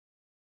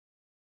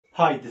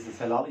Hi, this is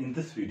Halal. In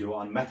this video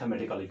on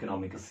Mathematical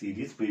Economics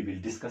series, we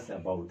will discuss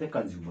about the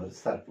consumer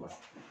surplus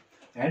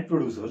and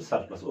producer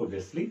surplus,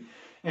 obviously,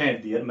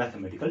 and their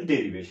mathematical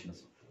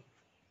derivations.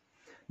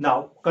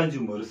 Now,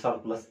 consumer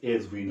surplus,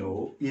 as we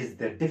know, is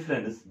the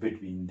difference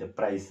between the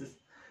prices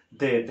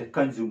that the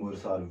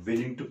consumers are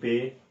willing to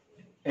pay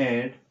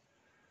and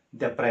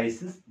the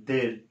prices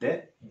that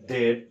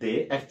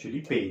they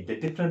actually pay. The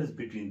difference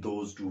between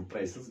those two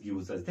prices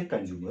gives us the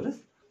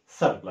consumer's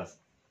surplus.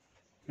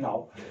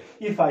 Now,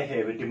 if I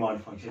have a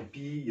demand function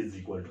P is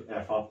equal to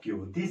f of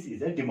Q, this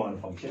is a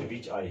demand function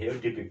which I have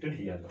depicted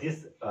here.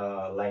 This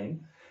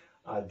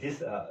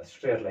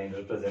straight line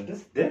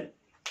represents the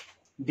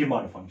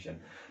demand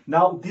function.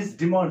 Now, this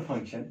demand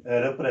function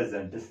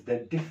represents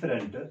the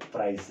different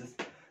prices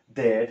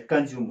that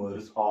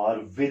consumers are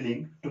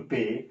willing to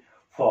pay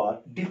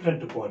for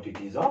different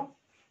quantities of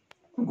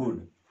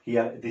good.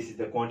 Here, this is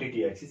the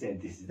quantity axis and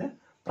this is the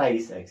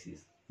price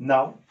axis.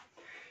 Now,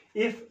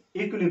 if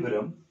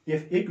equilibrium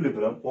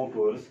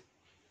occurs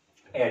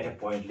at a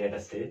point, let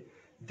us say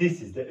this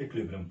is the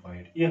equilibrium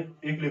point. If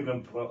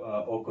equilibrium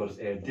occurs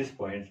at this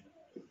point,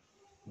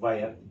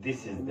 where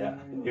this is the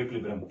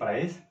equilibrium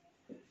price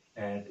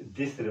and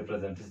this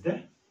represents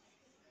the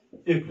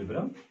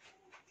equilibrium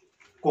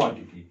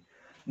quantity.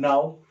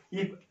 Now,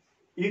 if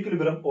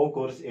equilibrium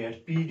occurs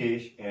at P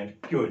dash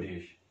and Q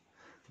dash,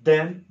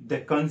 then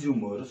the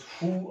consumers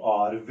who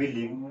are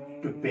willing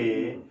to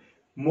pay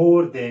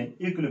more than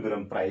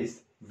equilibrium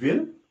price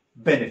will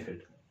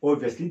benefit.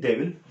 Obviously, they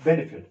will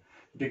benefit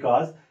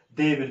because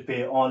they will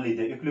pay only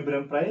the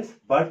equilibrium price,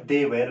 but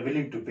they were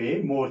willing to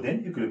pay more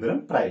than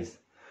equilibrium price.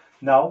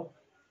 Now,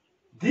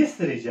 this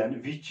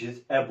region which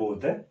is above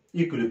the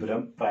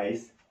equilibrium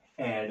price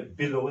and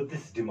below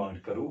this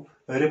demand curve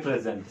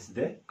represents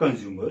the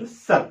consumer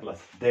surplus.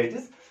 That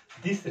is,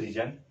 this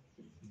region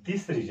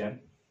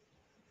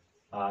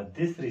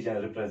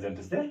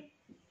represents the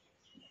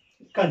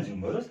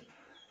consumer's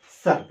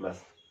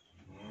surplus.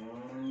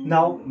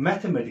 Now,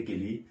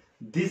 mathematically,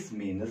 this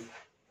means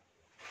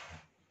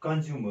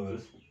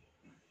consumer's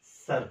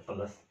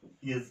surplus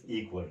is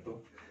equal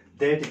to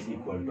the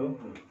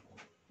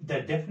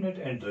definite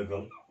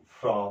integral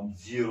from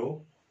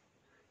 0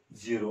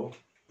 to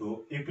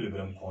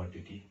equilibrium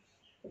quantity.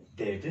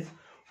 That is,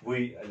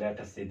 let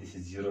us say this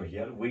is 0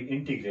 here. We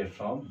integrate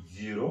from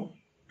 0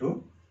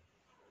 to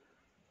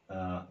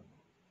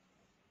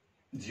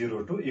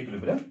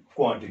equilibrium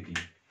quantity,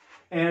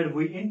 and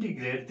we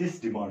integrate this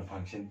demand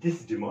function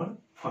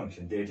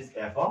that is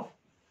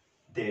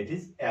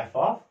f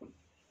of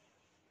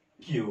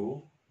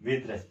Q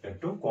with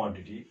respect to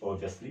quantity,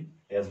 obviously,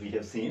 as we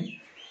have seen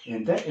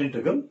in the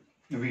integral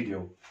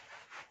video,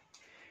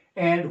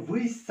 and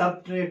we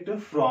subtract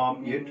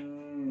from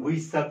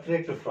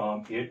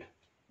it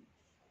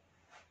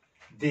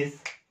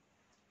this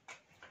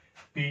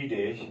P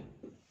dash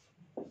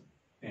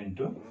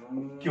into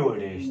Q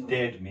dash.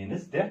 That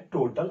means the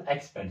total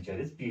expenditure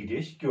is P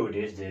dash Q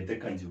dash that the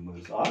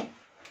consumers are.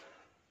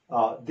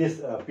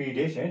 This P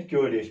dash and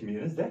Q dash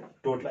means the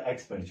total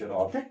expenditure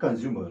of the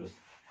consumers.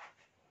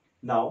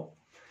 Now,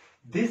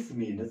 this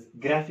means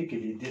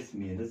graphically, this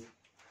means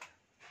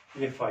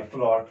if I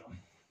plot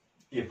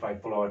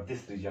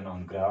this region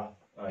on graph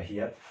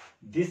here,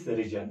 this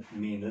region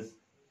means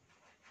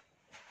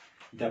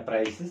the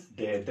prices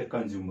that the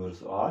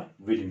consumers are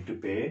willing to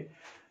pay,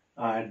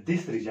 and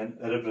this region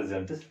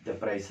represents the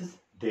prices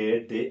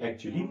that they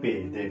actually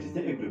pay. That is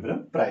the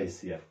equilibrium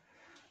price here.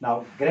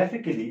 Now,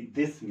 graphically,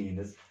 this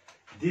means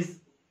this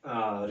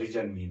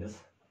region means,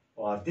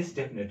 or this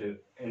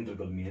definite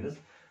integral means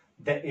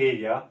the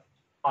area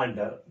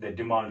under the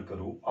demand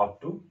curve up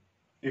to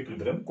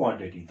equilibrium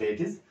quantity. That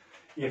is,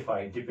 if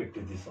I depict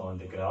this on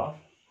the graph,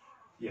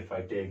 if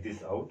I take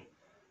this out,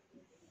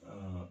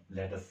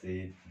 let us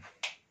say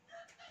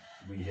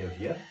we have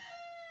here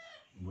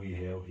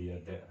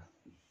the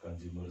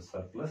consumer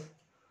surplus.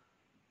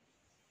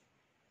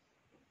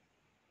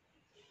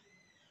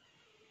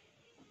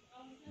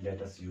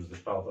 Let us use the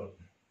proper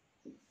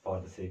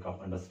for the sake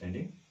of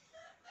understanding.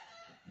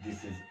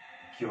 This is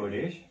Q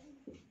dash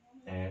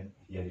and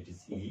here it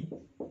is E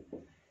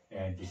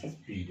and this is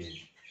P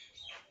dash.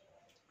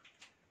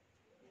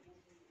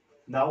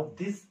 Now,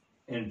 this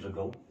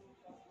integral,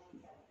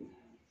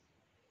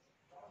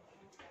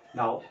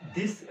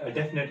 this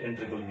definite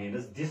integral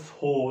means this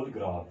whole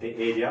graph, the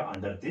area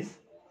under this,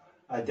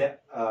 the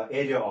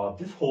area of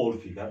this whole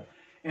figure,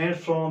 and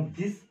from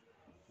this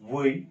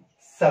we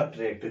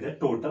subtract the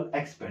total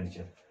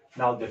expenditure.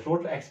 Now, the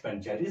total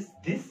expenditure is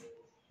this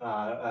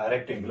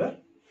rectangular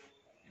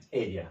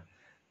area.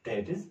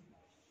 That is,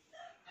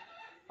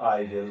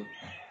 I will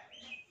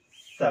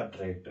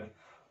subtract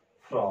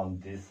from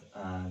this,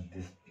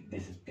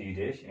 this is P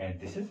dash and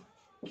this is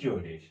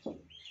Q dash.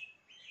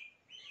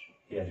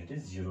 Here it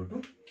is 0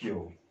 to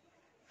Q.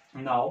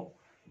 Now,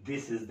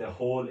 this is the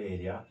whole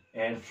area,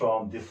 and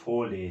from this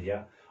whole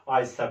area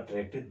I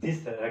subtract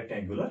this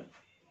rectangular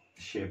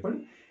shaped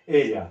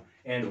area,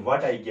 and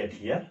what I get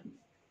here,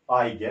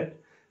 I get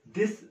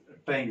this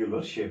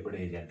triangular shaped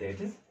area.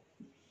 That is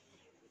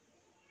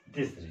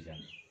this region.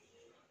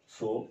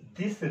 So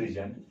this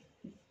region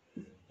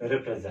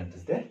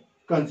represents the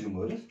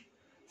consumer's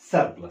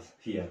surplus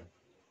here.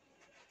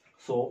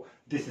 So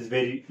this is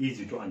very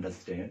easy to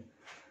understand.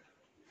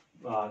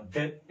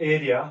 The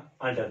area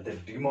under the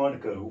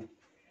demand curve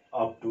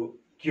up to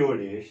Q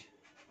dash,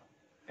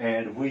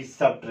 and we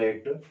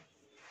subtract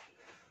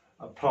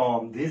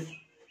from this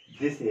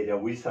area,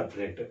 we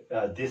subtract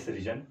this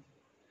region,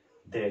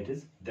 that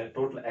is the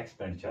total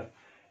expenditure,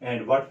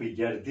 and what we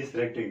get, this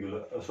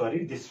rectangular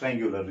this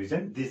triangular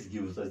region, this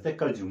gives us the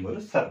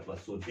consumer's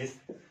surplus. So this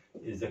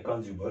is the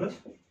consumer's,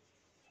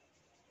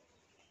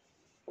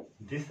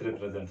 this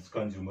represents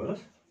consumer's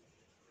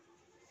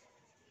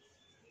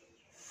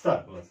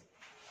surplus.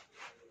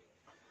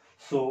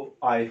 So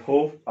I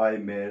hope I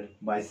made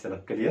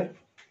myself clear.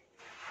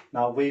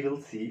 Now we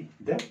will see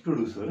the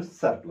producer's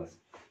surplus.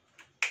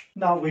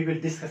 Now we will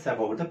discuss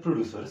about the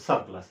producer's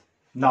surplus.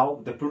 Now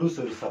the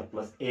producer's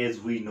surplus,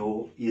 as we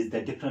know, is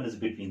the difference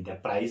between the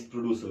price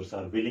producers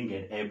are willing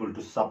and able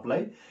to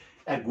supply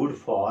a good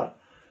for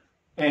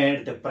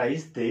and the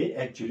price they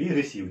actually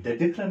receive. The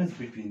difference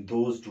between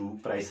those two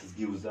prices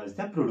gives us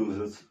the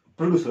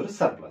producer's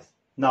surplus.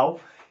 Now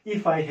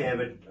if I have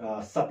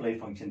a supply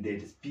function,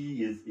 that is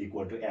P is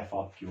equal to F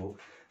of Q,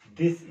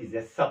 this is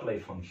a supply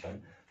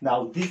function.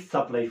 Now this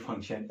supply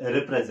function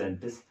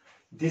represents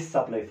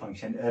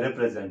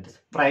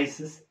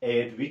prices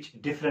at which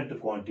different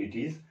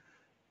quantities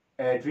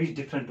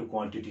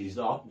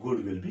of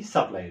good will be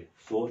supplied.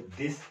 So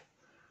this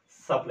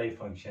supply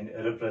function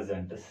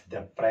represents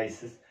the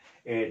prices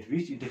at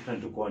which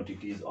different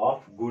quantities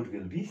of good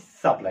will be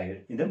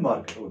supplied in the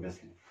market,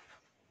 obviously.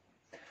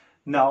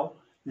 Now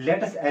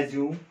let us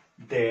assume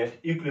that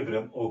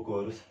equilibrium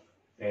occurs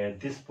at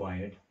this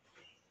point.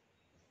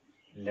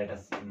 Let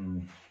us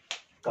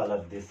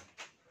color this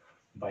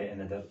by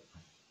another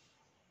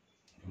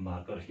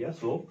marker here.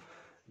 So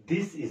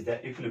this is the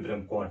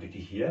equilibrium quantity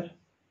here,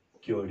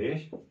 Q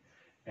dash,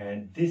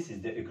 and this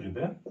is the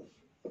equilibrium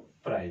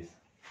price.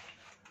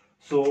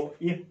 So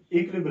if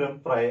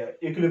equilibrium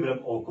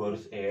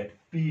occurs at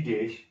P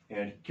dash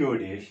and Q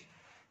dash,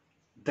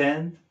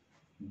 then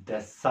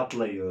the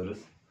suppliers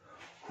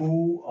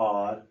who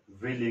are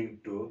willing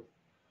to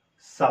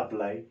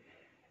supply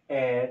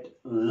at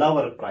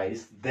lower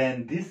price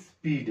than this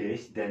P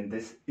dash, then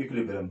this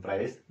equilibrium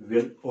price,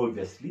 will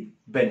obviously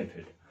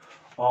benefit.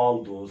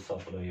 All those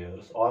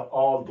suppliers or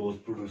all those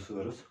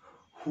producers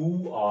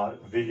who are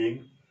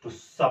willing to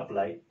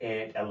supply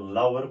at a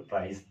lower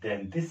price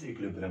than this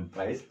equilibrium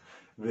price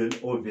will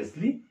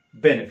obviously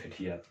benefit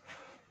here.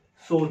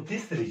 So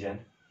this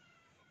region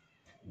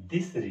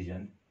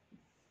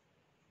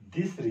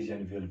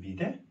will be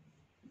the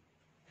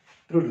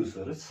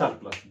producer's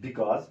surplus,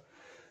 because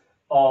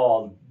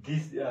all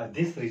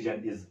this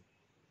region is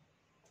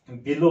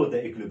below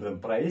the equilibrium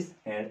price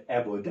and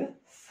above the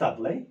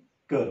supply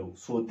curve.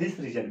 So this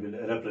region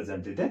will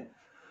represent the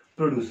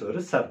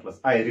producer's surplus.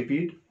 I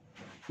repeat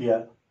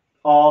here,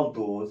 all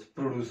those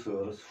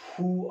producers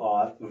who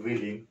are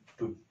willing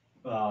to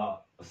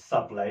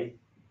supply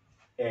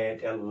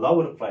at a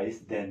lower price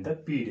than the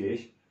P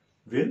dash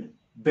will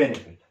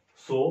benefit.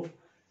 So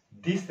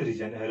this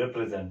region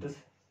represents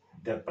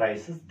the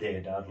prices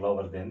that are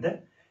lower than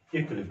the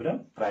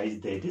equilibrium price,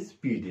 that is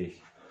P dash.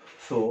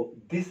 So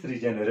this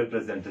region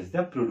represents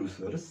the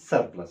producer's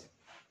surplus.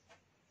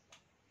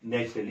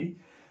 Naturally,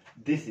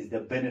 this is the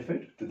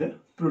benefit to the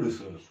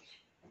producers,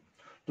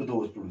 to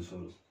those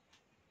producers.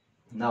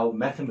 Now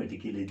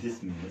mathematically,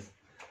 this means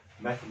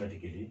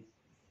mathematically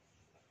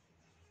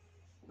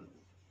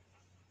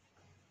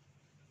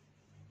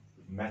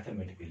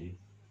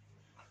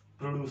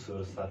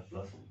producer's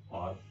surplus,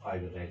 or I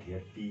will write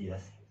here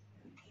PS,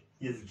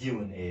 is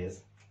given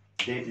as,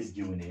 that is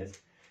given as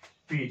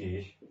P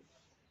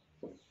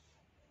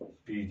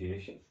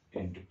dash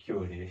into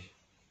Q dash,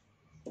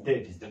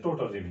 that is the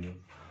total revenue,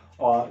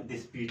 or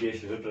this P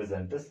dash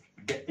represents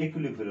the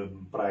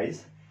equilibrium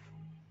price,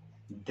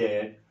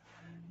 that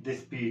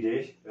this P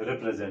dash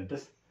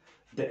represents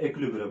the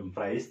equilibrium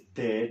price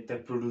that the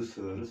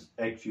producers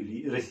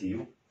actually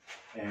receive,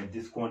 and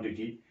this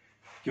quantity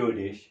Q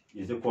dash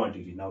is the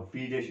quantity. Now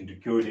P dash into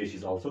Q dash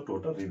is also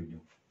total revenue,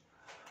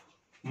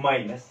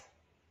 minus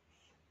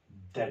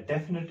the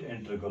definite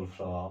integral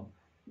from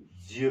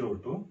 0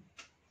 to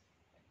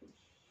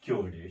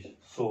Q dash.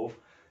 So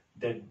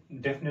the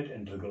definite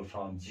integral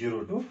from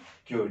 0 to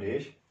Q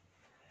dash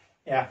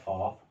f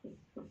of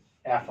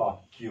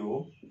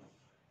Q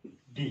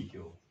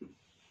dq.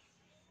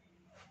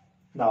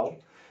 Now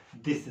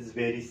this is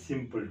very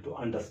simple to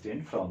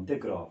understand from the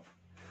graph.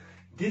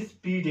 This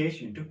P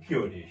dash into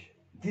Q dash,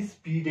 this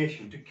P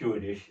dash into Q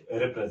dash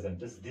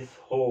represents this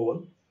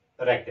whole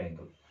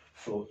rectangle.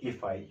 So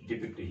if I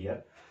depict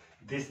here,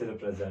 this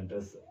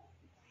represents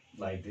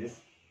like this.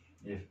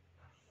 If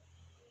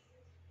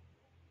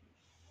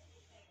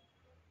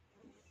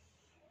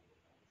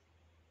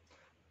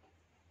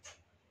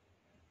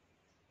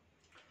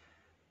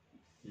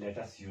let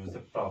us use the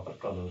proper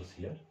colors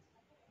here.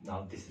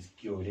 Now this is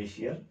Q dash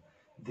here,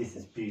 this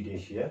is P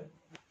dash here.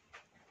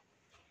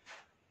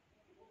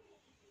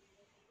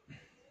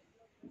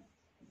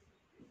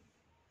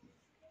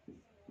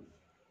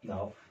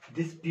 Now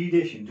this P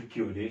dash into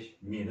Q dash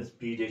means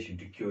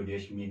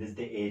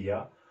the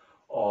area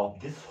of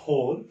this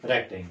whole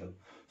rectangle.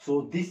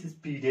 So this is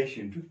P dash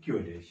into Q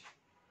dash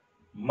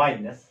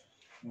minus,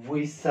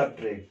 we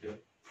subtract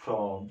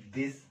from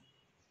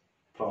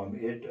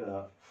it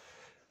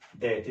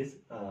that is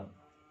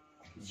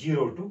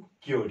 0 to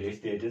Q dash,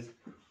 that is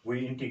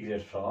we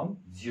integrate from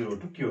 0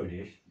 to Q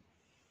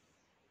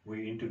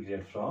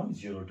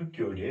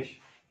dash.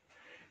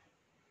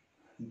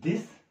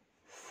 This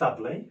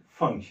supply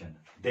function,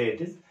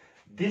 that is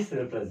this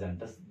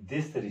represents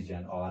this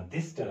region, or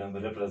this term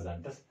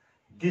represents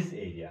this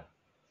area,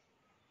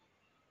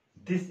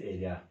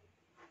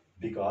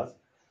 because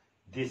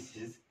this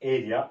is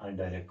area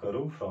under a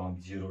curve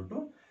from 0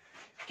 to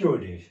Q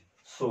dash.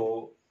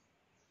 So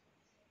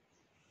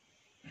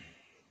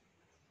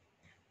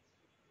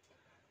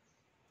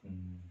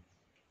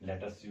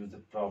let us use the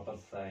proper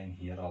sign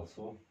here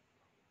also,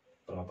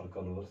 proper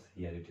colors.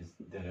 Here it is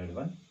the red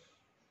one.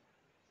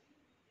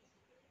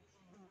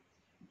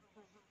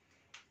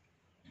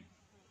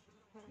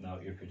 Now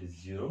if it is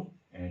 0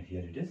 and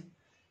here it is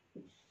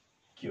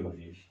Q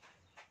dash.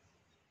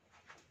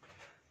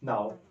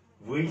 Now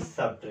we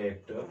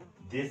subtract,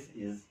 this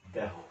is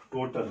the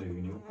total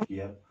revenue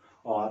here,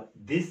 or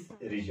this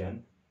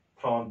region.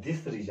 From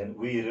this region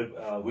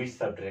we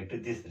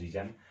subtract this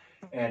region,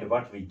 and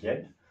what we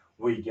get?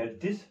 We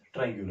get this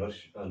triangular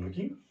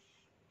looking,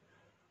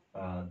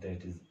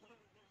 that is,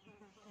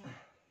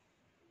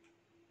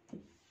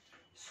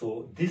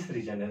 so this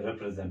region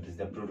represents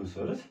the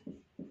producer's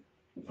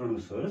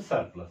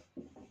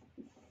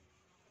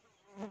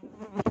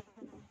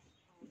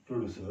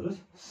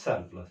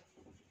surplus.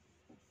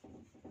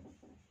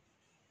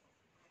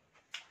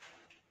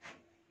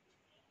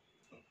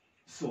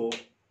 So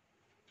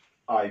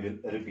I will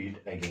repeat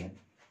again.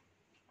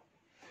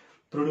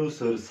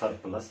 Producer's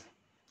surplus,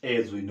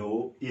 as we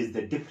know, is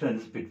the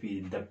difference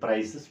between the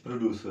prices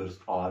producers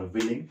are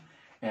willing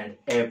and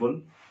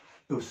able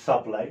to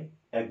supply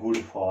a good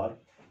for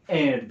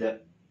and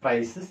the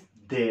prices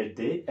that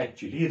they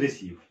actually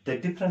receive. The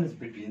difference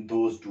between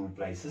those two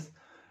prices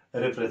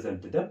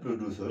represent the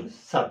producer's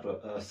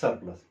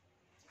surplus.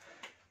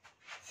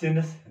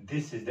 Since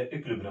this is the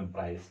equilibrium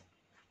price,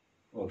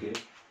 okay,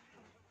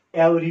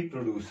 every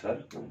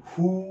producer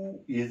who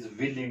is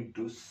willing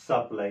to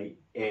supply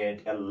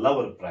at a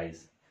lower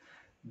price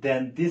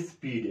than this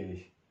P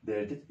dash,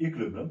 that is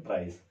equilibrium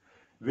price,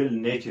 will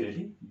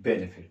naturally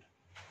benefit.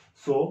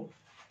 So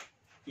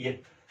if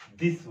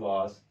this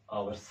was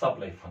our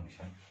supply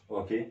function,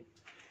 okay,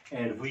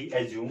 and we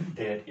assume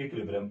that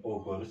equilibrium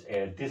occurs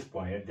at this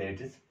point,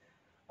 that is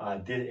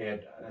at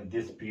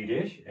this P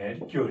dash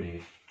and Q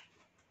dash,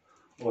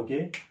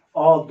 okay,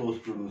 all those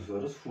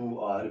producers who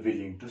are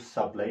willing to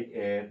supply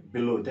at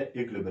below the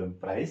equilibrium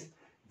price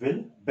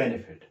will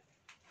benefit.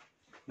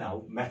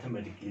 Now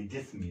mathematically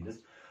this means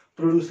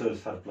producer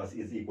surplus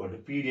is equal to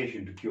P dash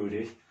into Q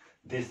dash,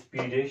 this P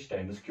dash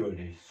times Q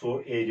dash,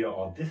 so area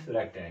of this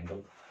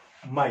rectangle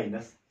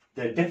minus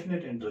the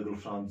definite integral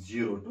from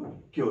 0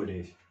 to Q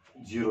dash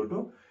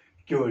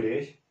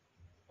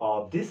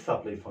of this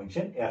supply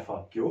function f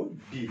of Q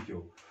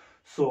dq.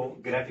 So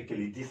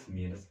graphically this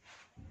means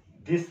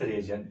this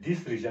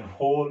region,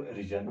 whole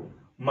region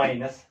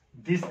minus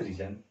this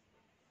region,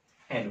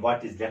 and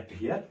what is left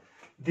here?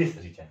 This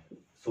region.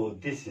 So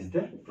this is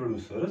the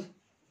producer's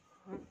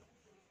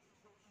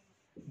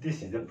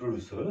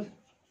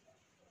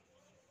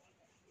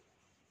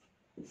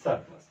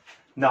surplus.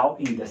 Now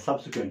in the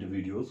subsequent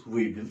videos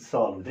we will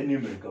solve the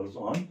numericals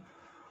on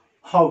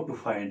how to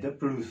find the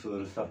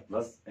producer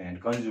surplus and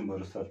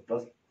consumer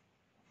surplus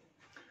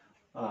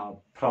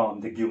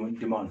from the given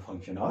demand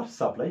function or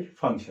supply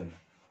function.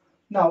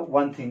 Now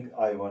one thing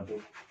I want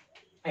to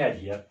add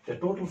here, the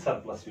total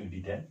surplus will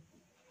be then,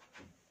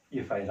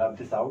 if I rub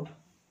this out,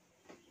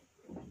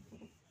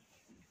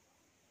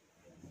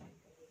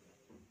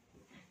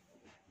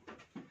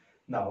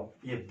 now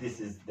if this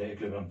is the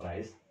equilibrium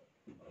price,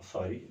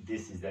 sorry,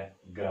 this is the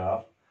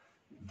graph,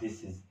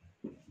 this is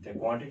the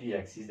quantity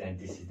axis and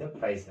this is the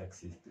price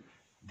axis,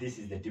 this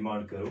is the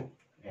demand curve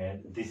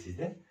and this is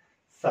the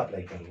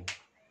supply curve,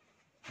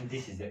 and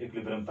this is the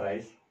equilibrium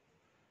price.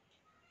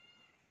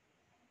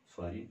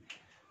 Sorry,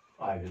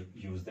 I will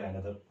use the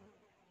another.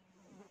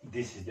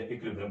 This is the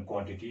equilibrium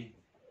quantity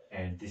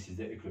and this is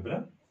the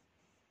equilibrium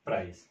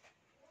price.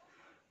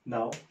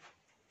 Now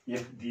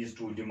if these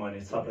two demand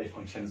and supply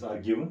functions are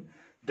given,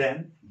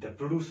 then the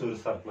producer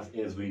surplus,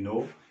 as we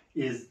know,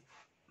 is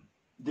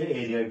the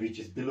area which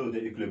is below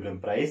the equilibrium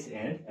price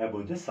and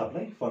above the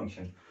supply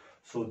function.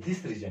 So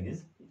this region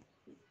is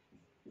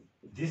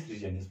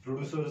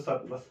producer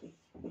surplus.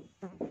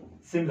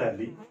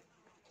 Similarly,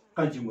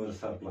 consumer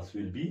surplus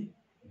will be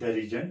the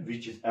region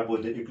which is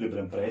above the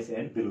equilibrium price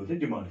and below the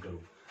demand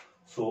curve.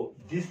 So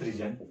this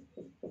region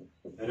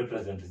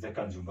represents the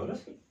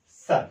consumer's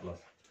surplus.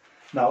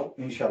 Now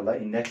inshallah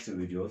in next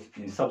videos,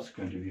 in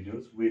subsequent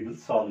videos, we will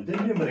solve the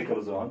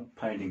numericals on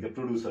finding the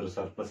producer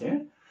surplus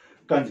and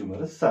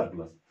consumer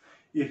surplus.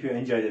 If you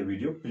enjoy the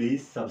video,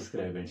 please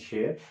subscribe and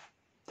share.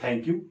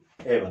 Thank you.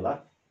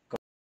 Eyvallah.